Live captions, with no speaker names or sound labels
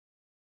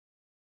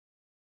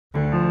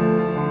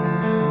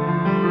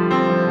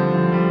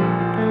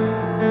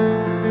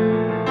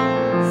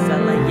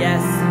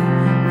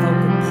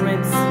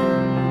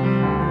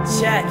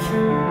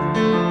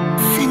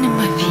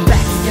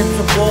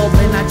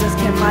I just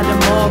can't find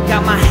them all.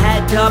 Got my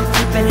head up,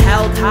 keeping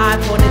held high,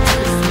 pointed to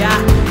the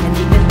sky. And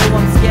even though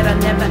I'm scared, I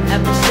never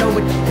ever show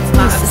it. It's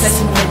my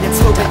obsession, and it's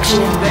prove it to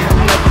them, but I'm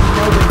letting you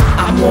know it.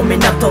 I'm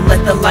warming up, don't let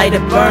the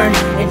lighter burn.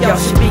 And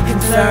y'all should be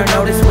concerned.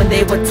 Notice when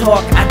they would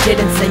talk, I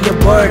didn't say a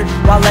word.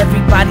 While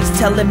everybody's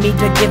telling me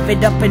to give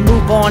it up and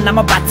move on, I'm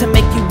about to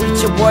make you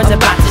reach your words,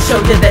 about to show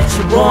you that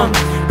you're wrong.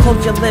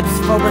 Close your lips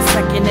for a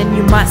second and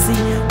you might see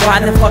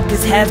why the fuck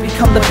this has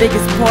become the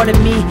biggest part of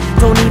me.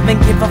 Don't even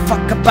give a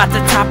fuck about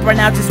the top right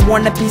now. Just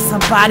wanna be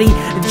somebody,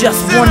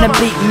 just wanna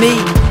beat me.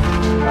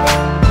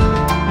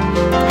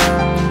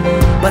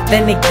 But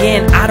then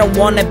again, I don't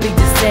wanna be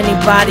just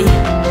anybody,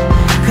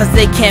 cause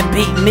they can't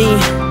beat me.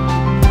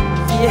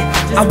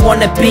 I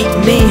wanna beat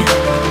me.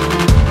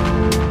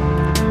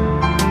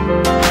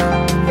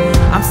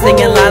 I'm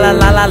singing la la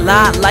la la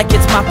la like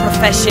it's my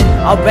profession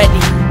already.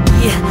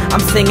 Yeah, I'm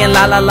singing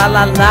la la la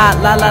la la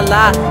la la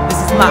la. This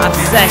is my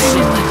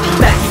obsession.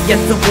 Back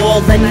against the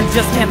wall and I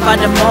just can't find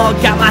them all.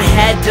 Got my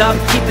head up,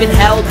 keep it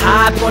held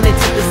high, pointed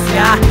to the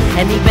sky.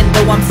 And even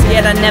though I'm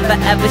scared, I never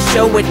ever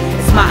show it.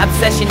 It's my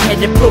obsession,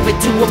 here to prove it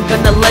to them,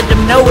 gonna let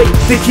them know it.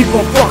 They keep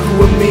on fucking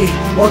with me,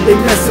 or they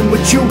messing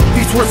with you.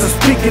 These words are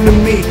speaking to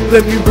me,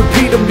 let me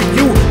repeat them to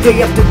you.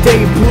 Day after day,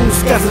 blue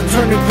skies are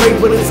turning gray,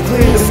 but it's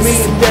clear to me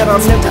that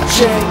I'll never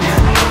change.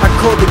 I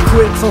call it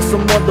quits on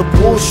some other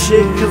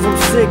bullshit, cause I'm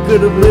sick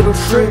of the little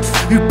tricks.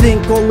 You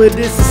think all of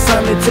this is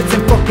signing tits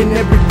and fucking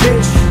every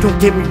bitch. Don't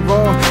get me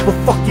wrong, but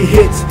fuck your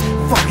hits,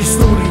 fuck your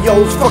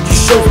studios, fuck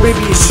your shows. Maybe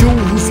it's you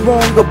who's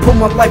wrong, I put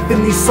my life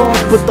in these songs.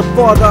 But the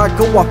farther I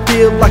go, I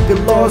feel like a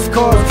lost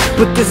cause.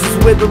 But this is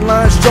where the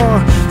line's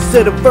drawn.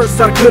 Said at first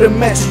I couldn't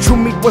match it, true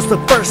me was the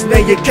first. Now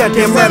you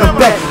goddamn right I'm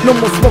back. No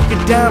more smoking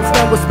dimes,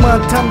 now it's my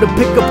time to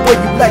pick up where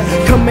you lack.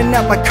 Coming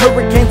out like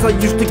hurricanes, I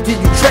used to give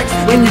you tracks,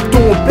 and you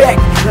throwing back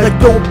like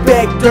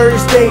throwback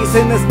Thursdays.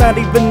 And it's not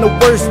even the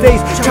worst days,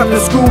 trying to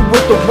screw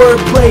with the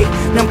wordplay.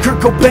 Now I'm Kurt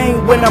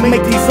Cobain when I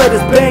make these letters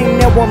bang.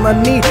 Now all I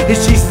need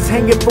is Jesus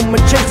hanging from a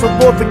chain. So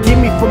Lord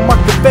forgive me for my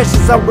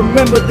confessions. I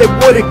remember they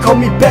wouldn't call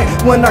me back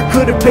when I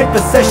couldn't pay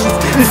for sessions.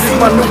 This is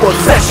my new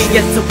obsession.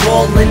 Against the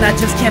wall and I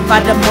just can't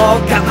find them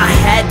all. Got my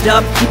head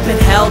up, keep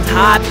it held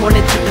high,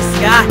 pointed to the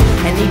sky.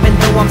 And even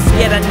though I'm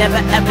scared, I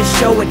never ever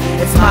show it.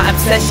 It's my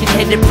obsession,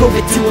 here to prove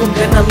it to them,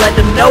 gonna let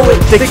them know it.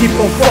 They keep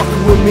on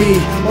fucking with me,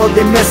 or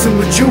they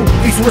messing with you.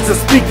 These words are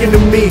speaking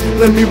to me,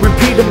 let me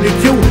repeat them to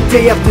you.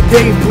 Day after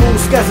day, blue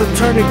skies are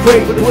turning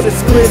gray, but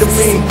it's clear to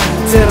me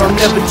that I'll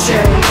never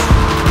change.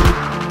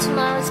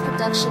 Tomorrow's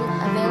production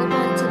available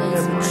in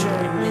today's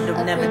market.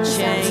 It'll never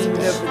change,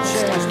 never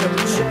change, never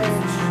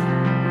change,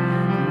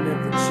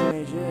 never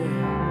change,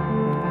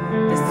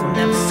 yeah. This will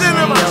never change.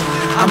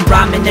 I'm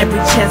rhyming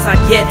every chance I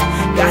get.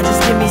 God,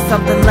 just give me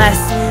something less.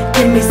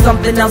 Give me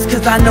something else,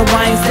 cause I know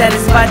I ain't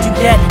satisfied you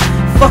yet.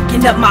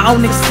 Fucking up my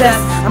own success.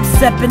 I'm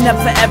stepping up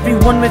for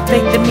everyone with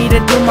faith in me to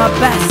do my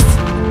best.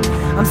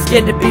 I'm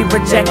scared to be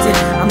rejected.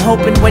 I'm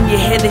hoping when you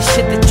hear this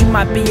shit that you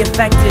might be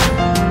affected.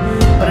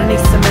 But I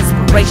need some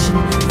inspiration,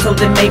 so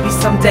then maybe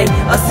someday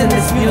us in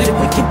this music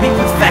we can be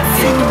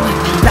perfected.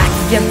 Back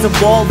against the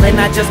wall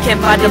and I just can't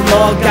find them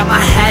all. Got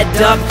my head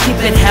up, keep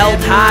it held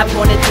high,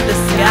 pointed to the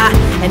sky.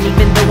 And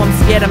even though I'm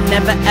scared, I'm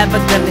never ever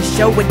gonna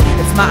show it.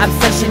 It's my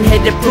obsession, here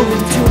to prove it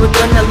to it,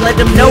 gonna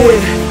let them know it.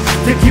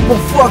 They keep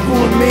on fucking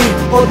with me,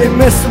 or they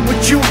messing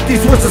with you.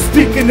 These words are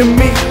speaking to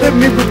me, let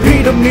me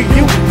repeat them to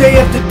you. Day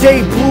after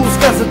day, blue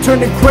skies are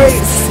turning gray,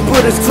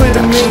 but it's clear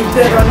to me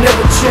that I'll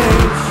never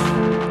change.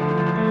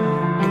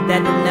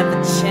 That'll never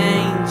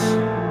change.